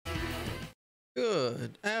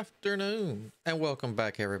Good afternoon and welcome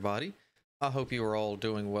back, everybody. I hope you are all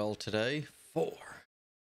doing well today.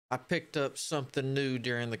 I picked up something new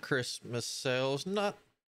during the Christmas sales. Not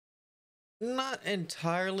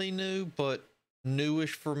entirely new, but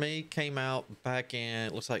newish for me. Came out back in,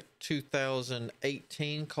 it looks like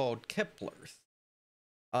 2018, called Keplerth.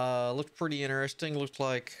 Looked pretty interesting. Looked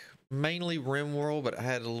like mainly Rimworld, but it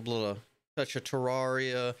had a little bit of touch of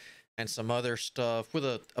Terraria and some other stuff with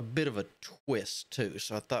a bit of a twist too.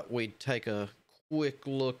 So I thought we'd take a quick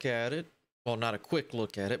look at it. Well, not a quick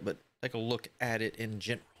look at it, but take a look at it in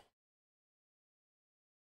general.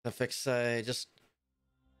 If I say, just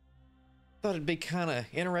thought it'd be kind of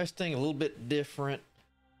interesting, a little bit different.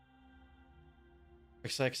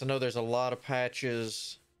 Because I know there's a lot of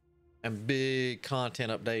patches and big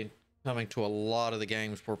content update coming to a lot of the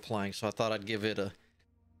games we're playing. So I thought I'd give it a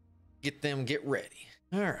get ready.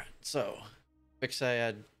 All right, so like I say,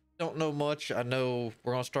 I don't know much. I know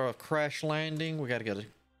we're gonna start off crash landing. We got to get a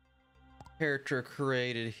character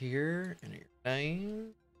created here and your name.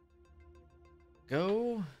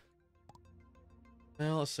 Go.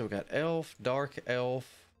 Now let's see. We got elf, dark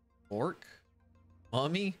elf, orc,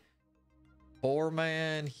 mummy, poor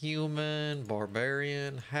man, human,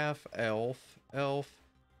 barbarian, half elf, elf.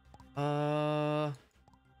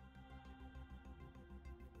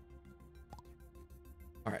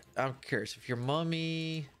 All right, I'm curious if your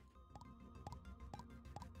mummy.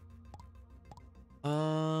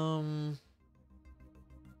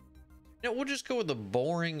 We'll just go with the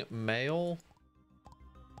boring male.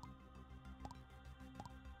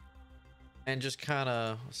 And just kind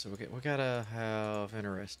of, so we gotta have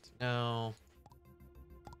interest. No,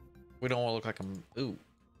 we don't want to look like a, ooh.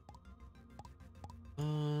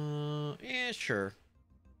 Yeah, sure.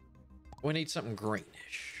 We need something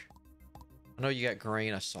greenish. I know you got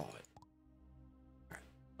green, I saw it. All right,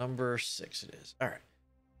 number 6 it is. All right.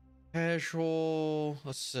 Casual,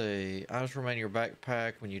 let's see. Items remain in your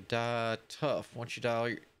backpack when you die. Tough. Once you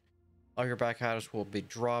die, all your back items will be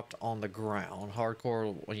dropped on the ground.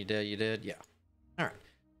 Hardcore, when you dead, you dead. Yeah. All right.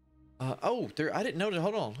 Oh, there. I didn't notice.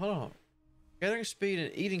 Hold on. Gathering speed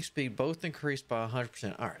and eating speed both increased by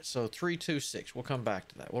 100%. All right. So 3, 2, 6. We'll come back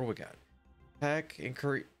to that. What do we got?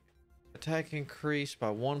 Attack increased by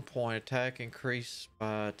 1 point. Attack increased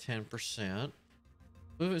by 10%.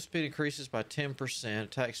 Movement speed increases by 10%.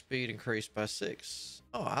 Attack speed increased by 6.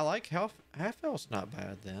 Oh, I like half elf's not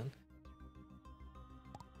bad then.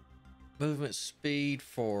 Movement speed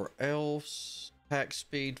for elves. Attack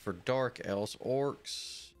speed for dark elves.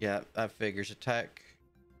 Orcs. Yeah, that figures. Attack.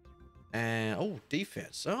 And, oh,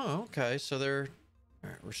 defense. Oh, okay. So they're...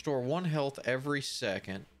 All right, restore 1 health every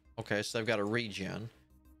second. Okay, so they've got a regen.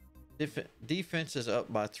 Defense is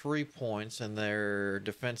up by 3 points, and their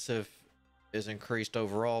defensive is increased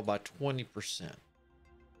overall by 20%.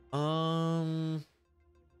 I'm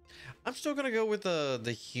still gonna go with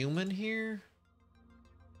the human here,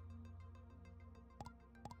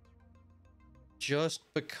 just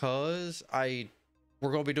because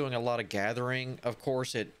we're gonna be doing a lot of gathering, of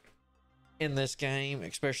course, in this game,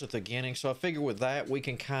 especially at the beginning. So I figure with that we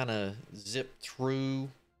can kind of zip through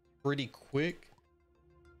pretty quick.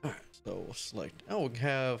 All right, so we'll select. Oh, we can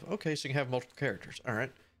have, okay, so you can have multiple characters. All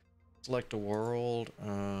right. Select a world.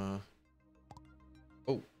 Oh.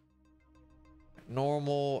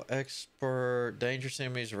 Normal, expert, dangerous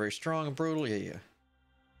enemies are very strong and brutal. Yeah.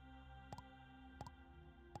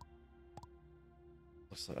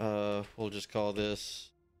 We'll just call this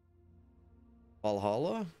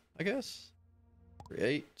Valhalla, I guess.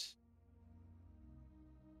 Create.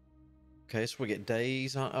 Okay, so we get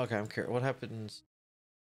days on. Okay, I'm curious. What happens?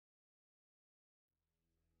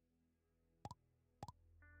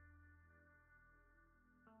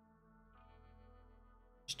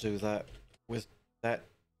 Let's do that with that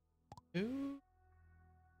too.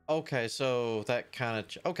 Okay, so that kind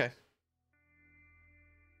of okay.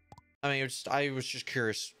 I mean, I was just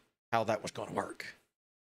curious how that was going to work.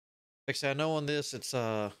 Like I said, I know on this it's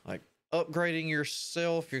like upgrading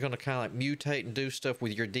yourself. You're going to kind of like mutate and do stuff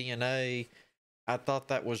with your DNA. I thought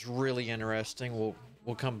that was really interesting.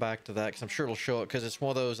 We'll come back to that because I'm sure it'll show it, because it's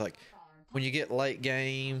one of those like when you get late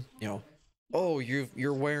game, you know, oh,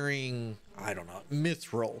 you're wearing, I don't know,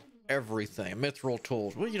 mithril everything, mithril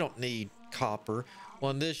tools. Well, you don't need copper.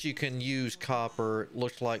 Well, in this you can use copper. It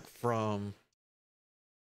looks like from,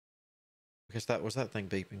 I guess that was that thing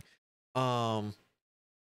beeping.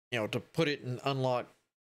 You know, to put it in unlock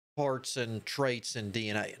parts and traits and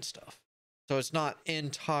DNA and stuff. So it's not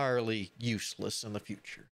entirely useless in the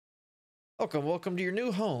future. Welcome to your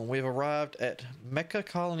new home. We have arrived at Mecha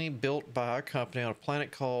Colony built by our company on a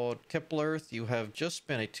planet called Keplerth. You have just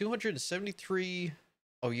spent a 273...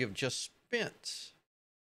 Oh, you have just spent...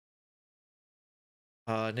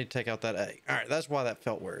 I need to take out that A. Alright, that's why that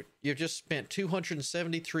felt weird. You've just spent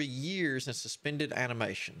 273 years in suspended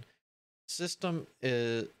animation. System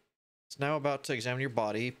is now about to examine your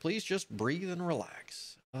body. Please just breathe and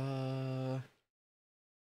relax.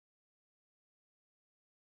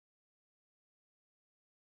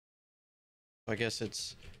 I guess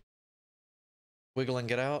it's wiggle and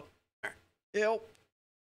get out. Help.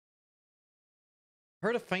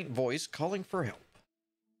 Heard a faint voice calling for help.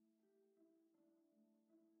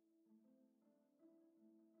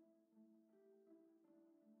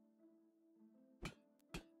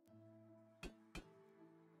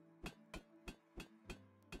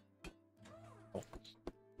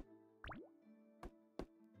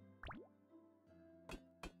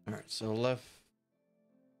 All right, so left.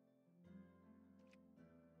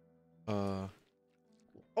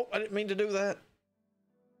 Oh, I didn't mean to do that.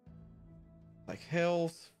 Like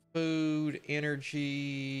health, food,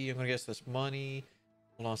 energy. I'm gonna guess that's money.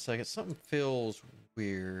 Hold on a second. Something feels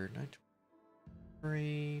weird.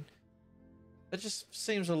 Green. That just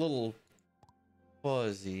seems a little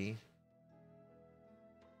fuzzy.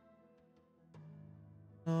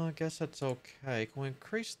 I guess that's okay. Can we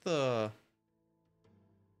increase the...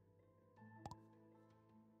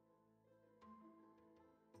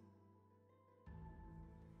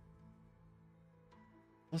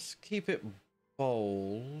 Let's keep it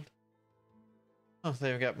bold. Oh,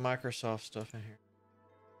 they've got Microsoft stuff in here.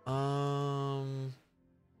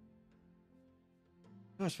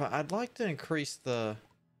 That's fine. I'd like to increase the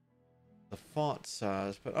font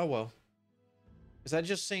size, but oh well. Because that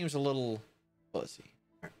just seems a little fuzzy.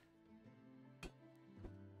 Right.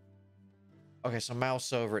 Okay, so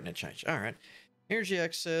mouse over it and it changed. All right. Energy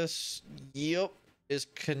access, yep, is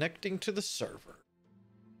connecting to the server.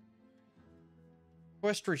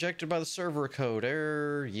 Request rejected by the server code.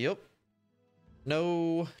 Error, yep.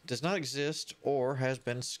 No, does not exist or has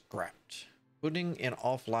been scrapped. Putting in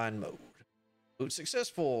offline mode. Boot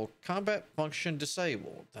successful. Combat function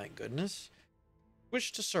disabled. Thank goodness.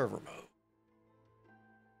 Switch to server mode.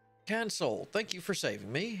 Cancel. Thank you for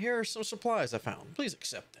saving me. Here are some supplies I found. Please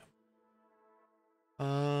accept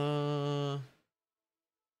them.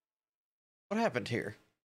 What happened here?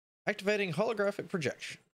 Activating holographic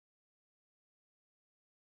projection.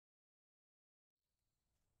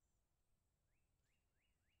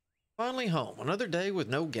 Finally home. Another day with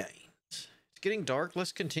no gains. It's getting dark.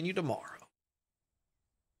 Let's continue tomorrow.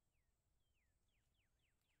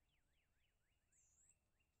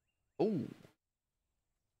 Oh.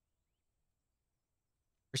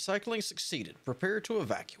 Recycling succeeded. Prepare to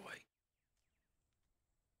evacuate.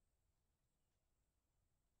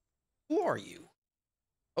 Who are you?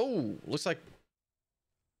 Oh, looks like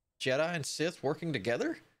Jedi and Sith working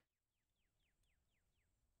together?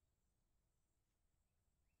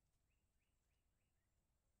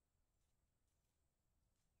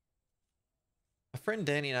 My friend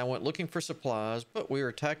Danny and I went looking for supplies, but we were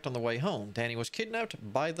attacked on the way home. Danny was kidnapped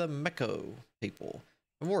by the Meko people.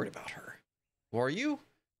 I'm worried about her. Who are you?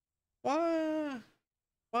 Why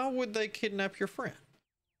would they kidnap your friend?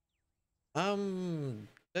 I'm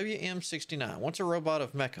WM69, once a robot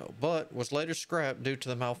of Meko, but was later scrapped due to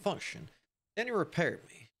the malfunction. Danny repaired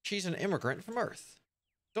me. She's an immigrant from Earth.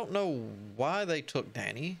 Don't know why they took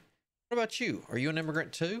Danny. What about you? Are you an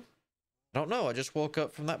immigrant too? I don't know. I just woke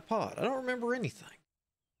up from that pod. I don't remember anything.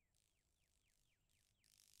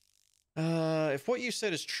 If what you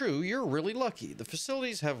said is true, you're really lucky. The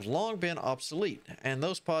facilities have long been obsolete, and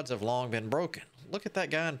those pods have long been broken. Look at that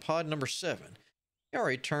guy in pod number 7. He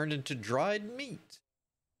already turned into dried meat.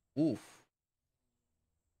 Oof.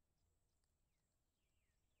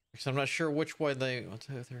 Because I'm not sure which way they... 1,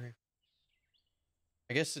 2, 3.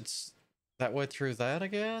 I guess it's that way through that, I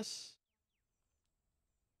guess?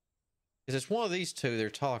 Because it's one of these two they're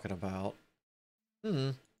talking about.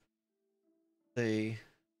 See.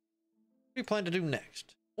 What do you plan to do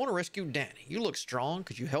next? I want to rescue Danny. You look strong.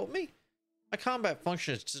 Could you help me? My combat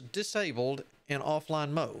function is disabled in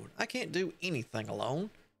offline mode. I can't do anything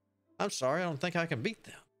alone. I'm sorry, I don't think I can beat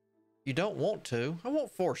them. You don't want to. I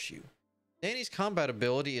won't force you. Danny's combat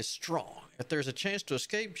ability is strong. If there's a chance to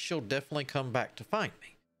escape, she'll definitely come back to find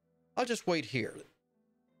me. I'll just wait here.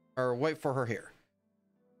 Or wait for her here.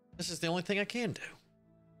 This is the only thing I can do.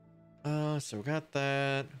 So we got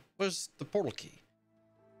that. What's the portal key?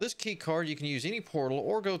 This key card, you can use any portal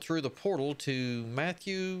or go through the portal to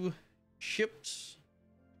Matthew Ship's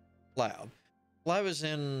lab. Lab is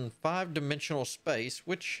in 5-dimensional space,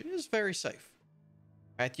 which is very safe.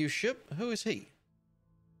 Matthew's ship? Who is he?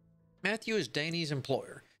 Matthew is Danny's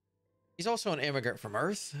employer. He's also an immigrant from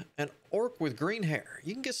Earth, an orc with green hair.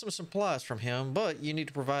 You can get some supplies from him, but you need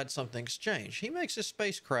to provide something in exchange. He makes a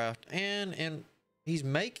spacecraft, and he's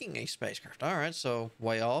making a spacecraft. All right, so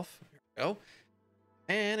way off. There we go.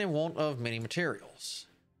 And in want of many materials.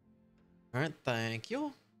 All right, thank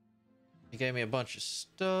you. He gave me a bunch of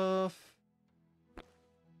stuff.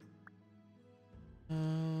 I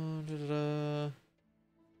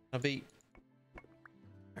beat. All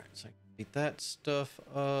right, so I can beat that stuff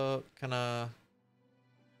up. Can I?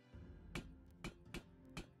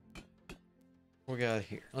 What we got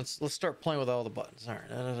here? Let's start playing with all the buttons. All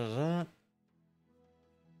right.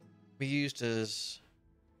 Be used as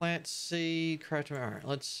plant seed, craft. All right,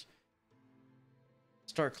 let's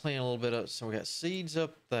start cleaning a little bit up. So we got seeds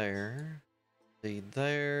up there, seed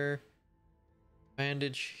there,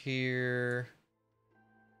 bandage here.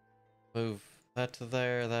 Move that to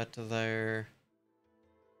there, that to there.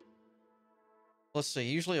 Let's see.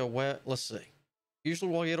 Usually let's see.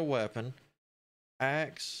 Usually we'll get a weapon,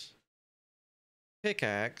 axe,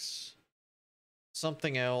 pickaxe,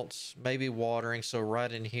 something else, maybe watering. So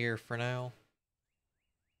right in here for now.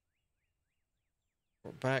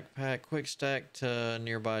 Or backpack, quick stack to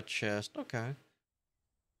nearby chest. Okay.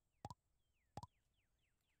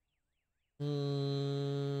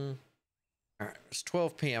 All right, it's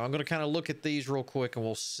 12 p.m. I'm going to kind of look at these real quick and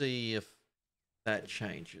we'll see if that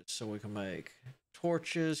changes. So we can make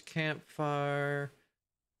torches, campfire,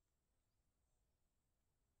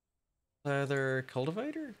 leather,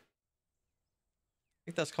 cultivator. I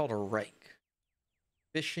think that's called a rake.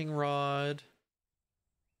 Fishing rod.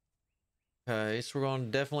 Okay, so we're going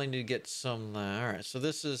to definitely need to get some. All right, so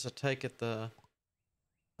this is a take at the.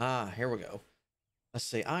 Here we go. Let's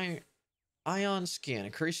see. Ion skin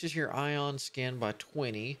increases your ion skin by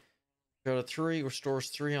 20. Go to 3, restores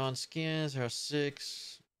 3 ion skins.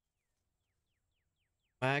 6.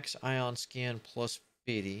 Max ion skin plus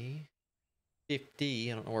 50.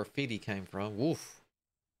 50. I don't know where 50 came from. Woof.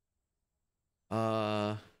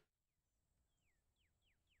 Human.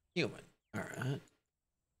 All right.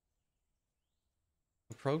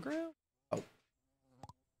 Program? Oh.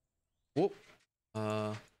 Whoop.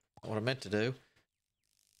 What I meant to do.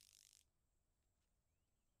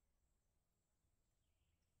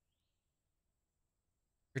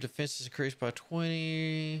 Your defense is increased by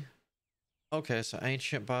 20. Okay, so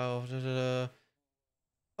ancient bio.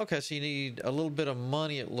 Okay, so you need a little bit of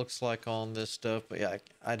money, it looks like, on this stuff. But yeah,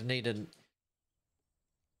 I'd need to.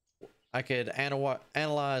 I could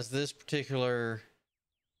analyze this particular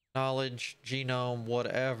knowledge, genome,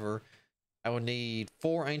 whatever. I would need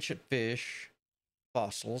 4 ancient fish,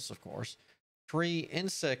 fossils, of course. 3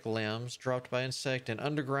 insect limbs dropped by insect and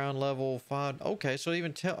underground level 5. Okay, so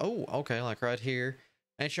even tell. Oh, okay, like right here.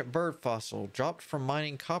 Ancient bird fossil dropped from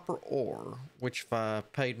mining copper ore, which if I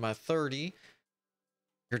paid my 30,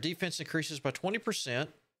 your defense increases by 20%.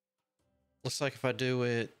 Looks like if I do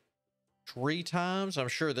it 3 times, I'm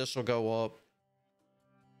sure this will go up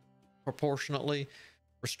proportionately.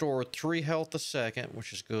 Restore 3 health a second,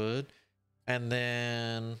 which is good. And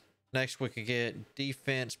then next we could get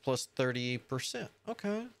defense plus 30%.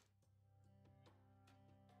 Okay.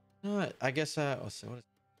 All right, I guess let's see, what is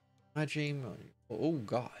my gene? Oh,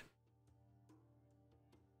 God.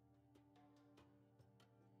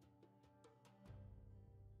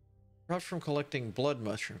 Drops from collecting blood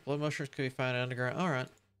mushrooms. Blood mushrooms could be found underground. All right.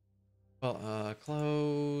 Well,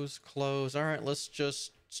 close. All right, let's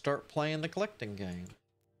just start playing the collecting game.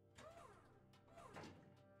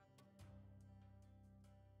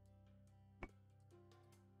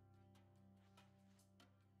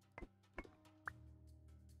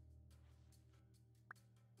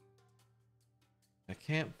 A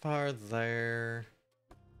campfire there.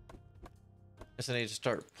 Guess I need to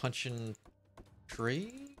start punching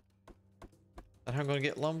tree. Is that how I'm going to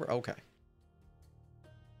get lumber? Okay.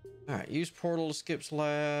 All right. Use portal to Skip's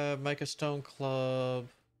lab. Make a stone club.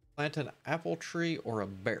 Plant an apple tree or a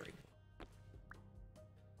berry.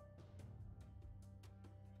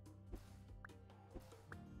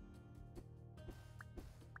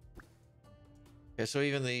 Okay, so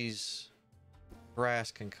even these grass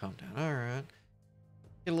can come down. All right.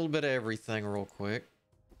 Get a little bit of everything real quick.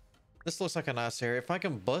 This looks like a nice area. If I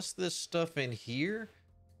can bust this stuff in here,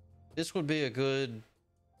 this would be a good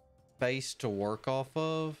base to work off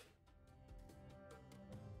of.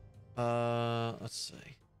 Let's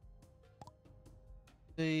see.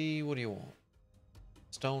 See, what do you want?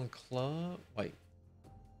 Stone club? Wait.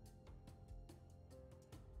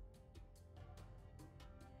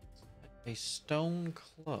 A stone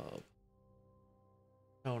club.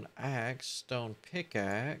 Stone axe. Stone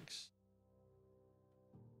pickaxe.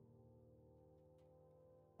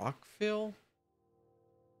 Rock fill?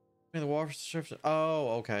 The water surface. Oh,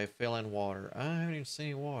 okay. Fill in water. I haven't even seen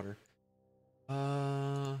any water.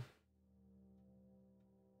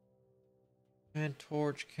 And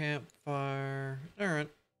torch, campfire. Alright.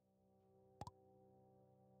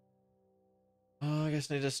 I guess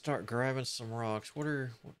I need to start grabbing some rocks.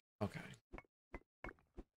 Okay.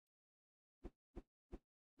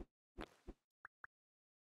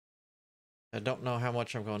 I don't know how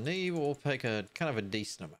much I'm going to need, but we'll take a kind of a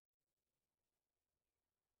decent amount.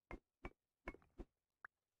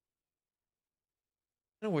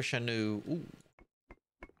 I wish I knew. Ooh.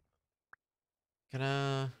 Can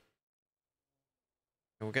I?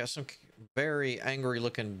 We got some very angry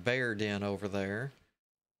looking bear den over there.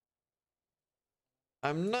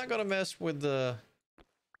 I'm not going to mess with the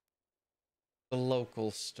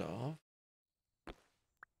local stuff.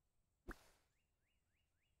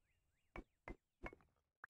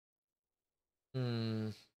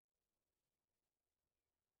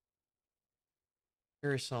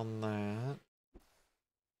 Curious on that.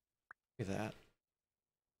 Look at that.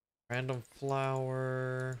 Random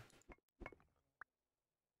flower.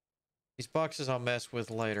 These boxes I'll mess with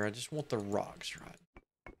later. I just want the rocks right.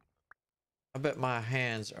 I bet my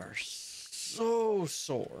hands are so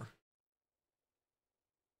sore.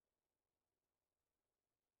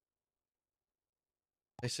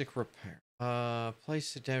 Basic repair.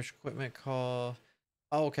 Place the damaged equipment call.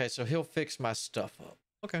 Oh, okay, so he'll fix my stuff up.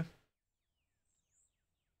 Okay.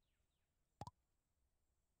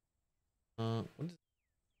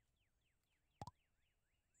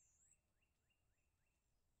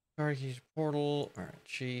 What is portal. Alright,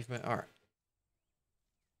 achievement. Alright.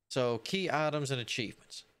 So key items and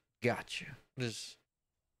achievements. Gotcha. What is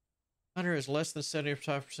hunger is less than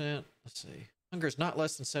 75%. Let's see. Hunger is not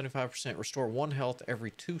less than 75%. Restore 1 health every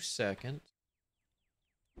 2 seconds.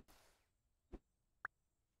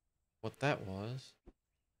 What that was.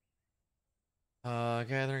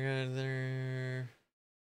 Gathering there.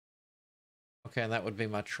 Okay, and that would be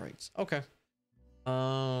my traits. Okay.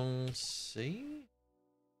 See.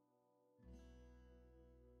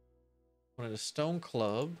 Wanted a stone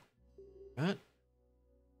club. Right.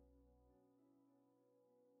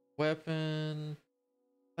 Weapon.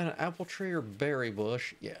 And an apple tree or berry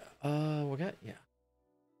bush. Yeah. We got, yeah.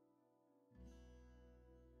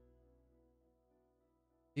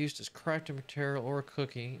 Used as crafting material or a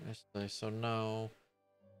cookie. So no.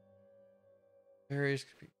 Berries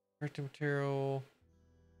could be crafting material.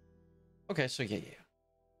 Okay, so yeah.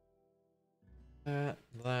 That.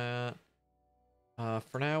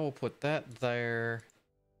 For now, we'll put that there.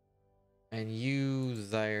 And you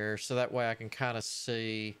there. So that way I can kind of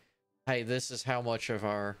see, hey, this is how much of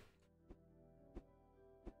our...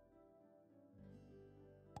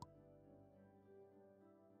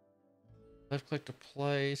 Left click to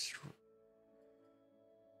place.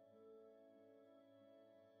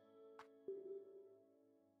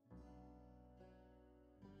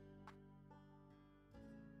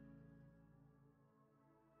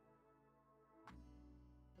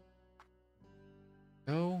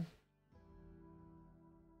 Go.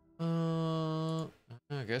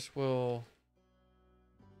 I guess we'll...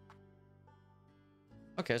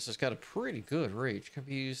 Okay, so it's got a pretty good reach. Can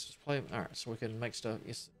be used as play. Alright, so we can make stuff.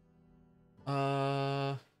 Yes.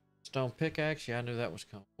 Stone pickaxe. Yeah, I knew that was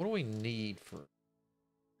coming. What do we need for...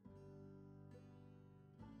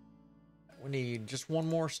 We need just one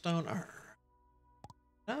more stone. Can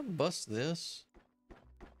I bust this?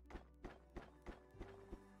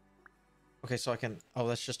 Okay, so I can... Oh,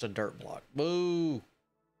 that's just a dirt block. Boo!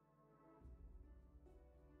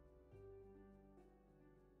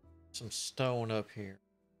 Some stone up here.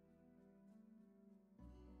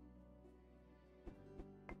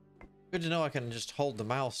 Good to know I can just hold the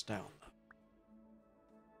mouse down.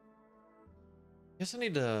 Guess I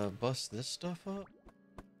need to bust this stuff up.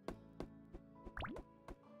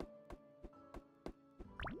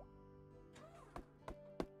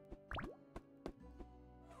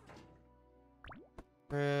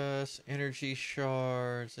 Press energy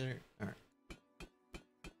shards. All right.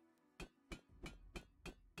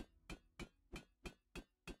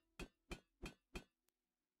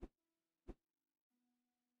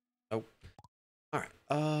 Nope. All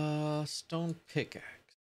right. Stone pickaxe.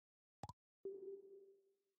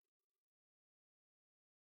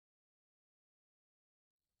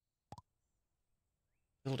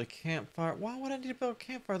 Build a campfire. Why would I need to build a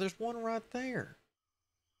campfire? There's one right there.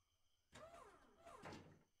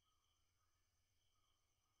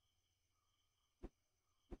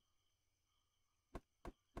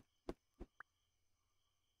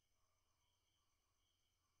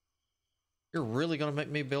 You're really gonna make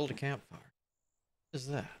me build a campfire? What is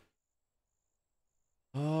that?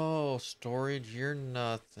 Oh, storage, you're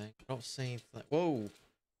nothing. I don't see anything. Whoa.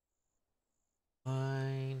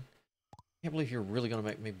 Fine. Can't believe you're really gonna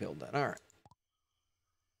make me build that. Alright.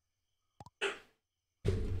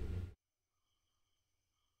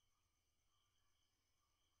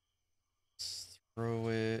 Let's throw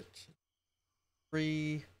it.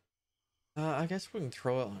 Three. I guess we can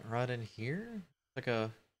throw it right in here. Like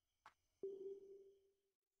a...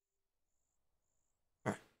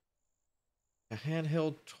 Alright. A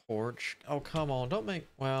handheld torch. Oh, come on. Don't make...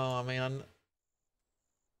 Well, I mean...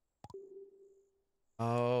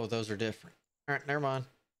 Oh, those are different. Alright, never mind.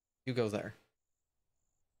 You go there.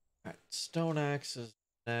 Alright, stone axe is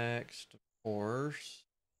next, of course.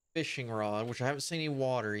 Fishing rod, which I haven't seen any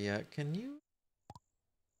water yet. Can you?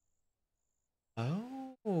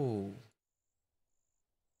 Oh.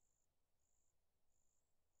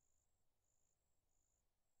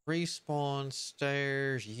 Respawn,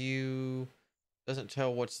 stairs, you. Doesn't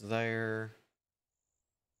tell what's there.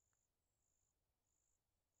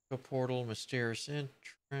 Go portal, mysterious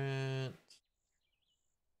entrance.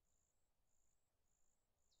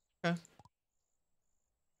 Okay.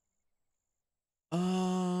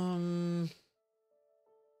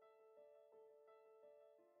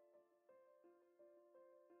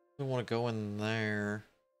 We want to go in there.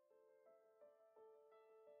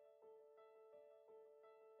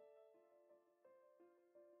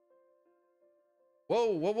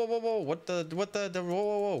 Whoa, whoa, whoa, whoa, whoa. What the, whoa, whoa,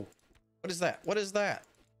 whoa. What is that? What is that?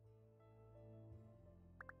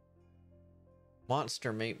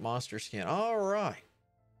 Monster meat, monster skin. All right.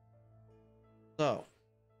 So.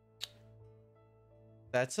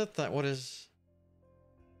 That's a thing. What is...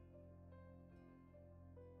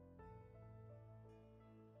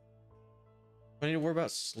 I need to worry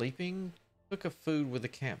about sleeping? Cook a food with a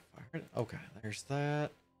campfire. Okay, there's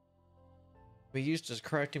that. Be used as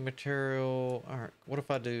crafting material. Alright, what if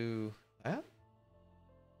I do that?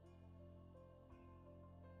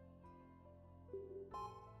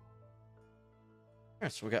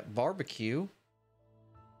 Alright, so we got barbecue.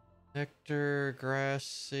 Nectar, grass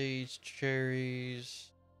seeds,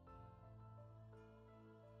 cherries.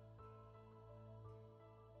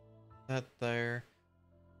 That there.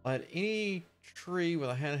 Light any tree with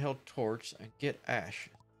a handheld torch and get ash.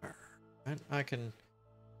 And I can...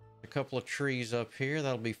 A couple of trees up here.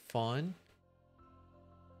 That'll be fun.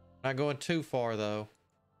 Not going too far, though.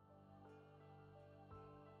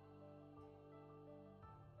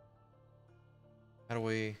 How do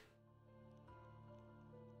we...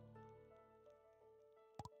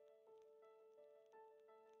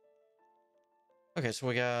 Okay, so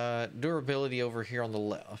we got durability over here on the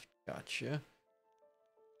left. Gotcha.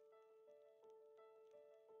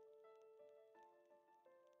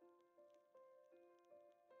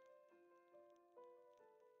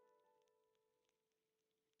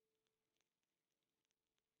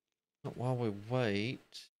 While we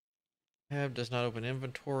wait, tab does not open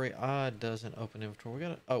inventory. I doesn't open inventory. We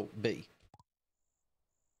got it. Oh, B.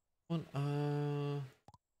 One.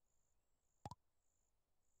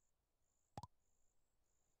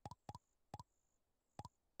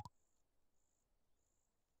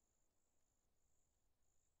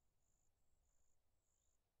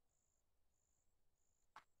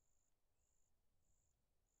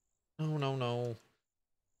 No, no, no.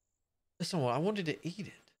 Listen, I wanted to eat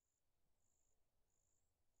it.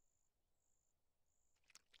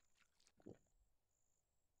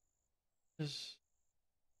 Just...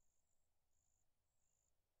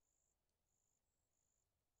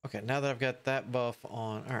 Okay, now that I've got that buff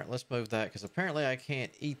on, all right, let's move that because apparently I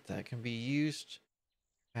can't eat that. It can be used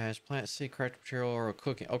as plant seed, craft material, or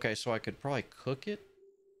cooking. Okay, so I could probably cook it.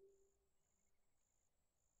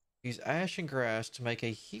 Use ash and grass to make a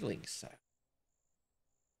healing sap.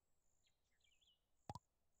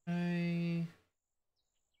 Okay.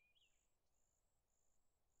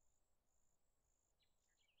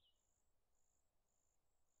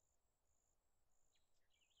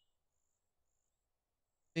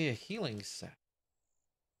 Be a healing sap.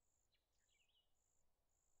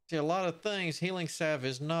 See, a lot of things, healing salve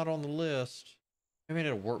is not on the list. Maybe I need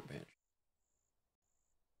a workbench.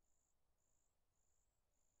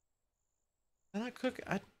 Did I cook?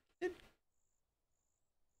 I did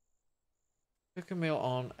cook a meal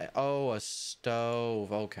on... Oh, a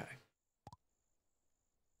stove. Okay.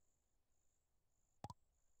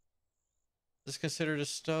 Is this considered a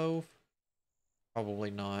stove? Probably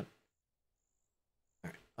not.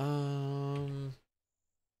 All right.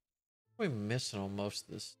 What are we missing on most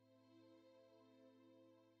of this?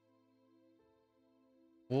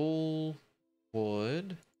 Wool,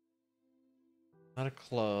 wood. Not a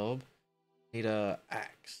club. Need a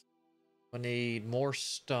axe. We need more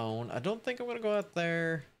stone. I don't think I'm gonna go out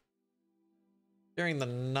there during the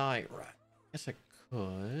night, right? Guess I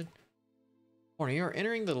could. Morning, you are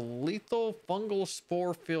entering the lethal fungal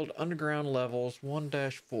spore field underground levels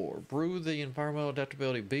 1-4. Brew the environmental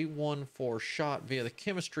adaptability B1 for shot via the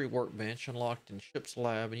chemistry workbench unlocked in ship's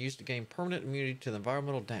lab and used to gain permanent immunity to the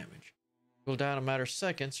environmental damage. You'll die in a matter of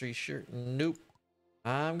seconds. Are you sure? Nope.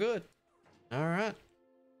 I'm good. All right.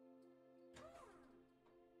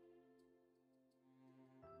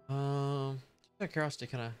 Just out of curiosity,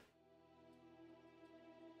 can I?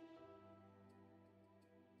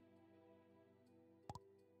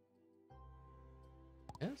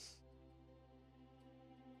 Yes.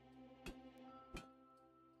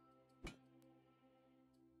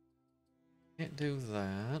 Can't do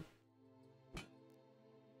that.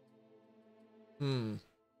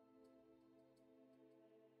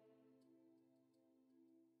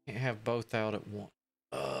 Can't have both out at once.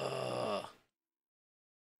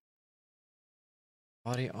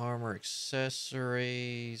 Body armor,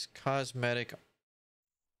 accessories, cosmetic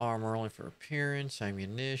armor only for appearance,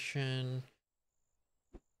 ammunition.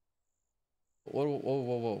 Whoa, whoa,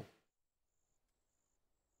 whoa, whoa.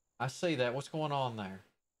 I see that. What's going on there?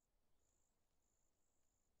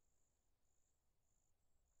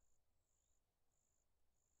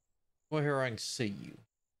 Well, here I can see you.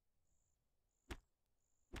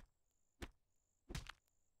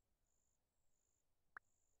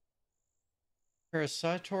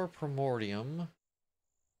 Parasitor primordium.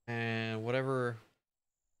 And whatever.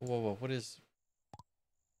 Whoa, whoa, what is.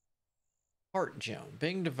 Heart gem.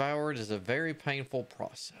 Being devoured is a very painful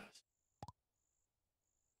process.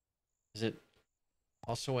 Is it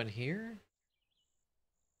also in here?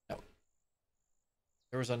 No.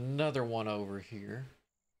 There was another one over here.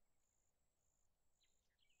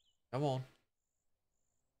 Come on.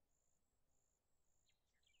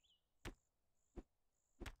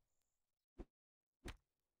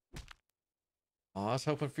 Oh, I was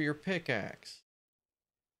hoping for your pickaxe.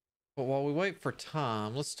 But while we wait for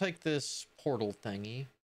time, let's take this portal thingy.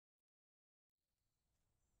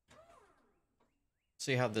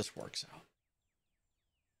 See how this works out.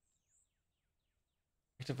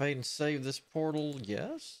 Activate and save this portal,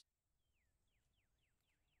 yes.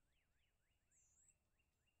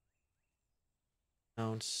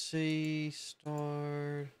 Down C,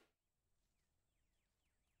 start.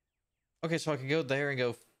 Okay, so I can go there and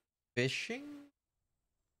go fishing?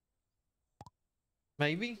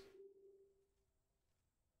 Maybe?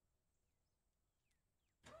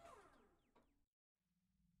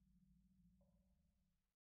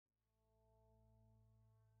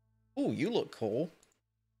 Oh, you look cool.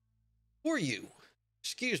 Who are you?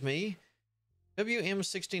 Excuse me.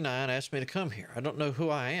 WM69 asked me to come here. I don't know who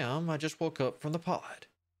I am. I just woke up from the pod.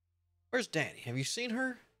 Where's Danny? Have you seen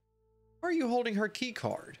her? Why are you holding her key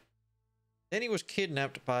card? Danny was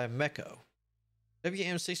kidnapped by Meko.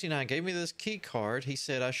 WM69 gave me this key card. He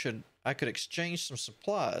said I could exchange some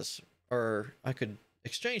supplies, or I could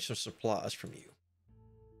exchange some supplies from you.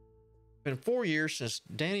 It's been 4 years since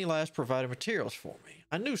Danny last provided materials for me.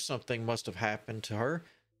 I knew something must have happened to her.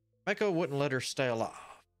 Meko wouldn't let her stay alive.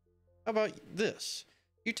 How about this?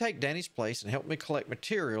 You take Danny's place and help me collect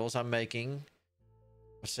materials I'm making.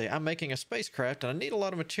 Let's see, I'm making a spacecraft and I need a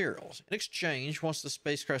lot of materials. In exchange, once the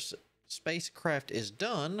spacecraft is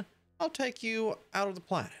done, I'll take you out of the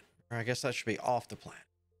planet. Or I guess that should be off the planet.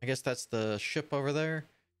 I guess that's the ship over there.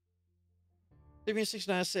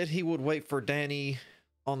 WM69 said he would wait for Danny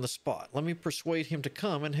on the spot. Let me persuade him to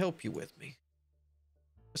come and help you with me.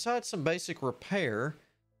 Besides some basic repair,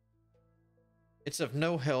 it's of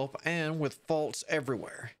no help and with faults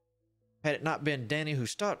everywhere. Had it not been Danny who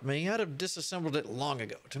stopped me, I'd have disassembled it long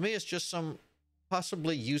ago. To me, it's just some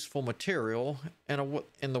possibly useful material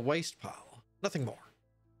in the waste pile. Nothing more.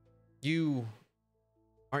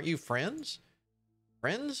 Aren't you friends?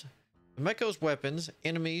 Friends? The Meko's weapons,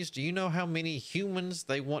 enemies, do you know how many humans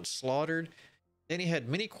they once slaughtered? Danny had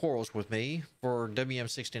many quarrels with me for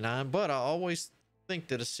WM69, but I always think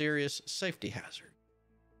that a serious safety hazard.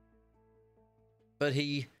 But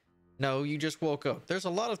no, you just woke up. There's a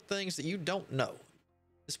lot of things that you don't know.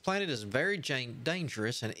 This planet is very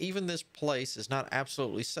dangerous, and even this place is not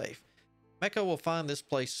absolutely safe. Meko will find this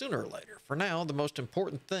place sooner or later. For now, the most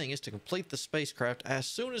important thing is to complete the spacecraft as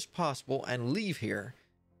soon as possible and leave here.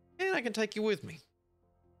 And I can take you with me.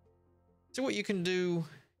 See what you can do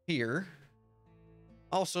here.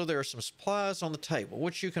 Also, there are some supplies on the table,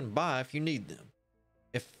 which you can buy if you need them.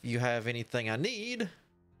 If you have anything I need,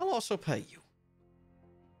 I'll also pay you.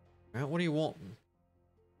 All right, what are you wanting?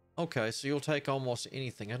 Okay, so you'll take almost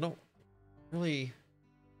anything. I don't Really,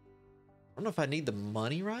 I don't know if I need the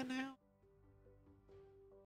money right now.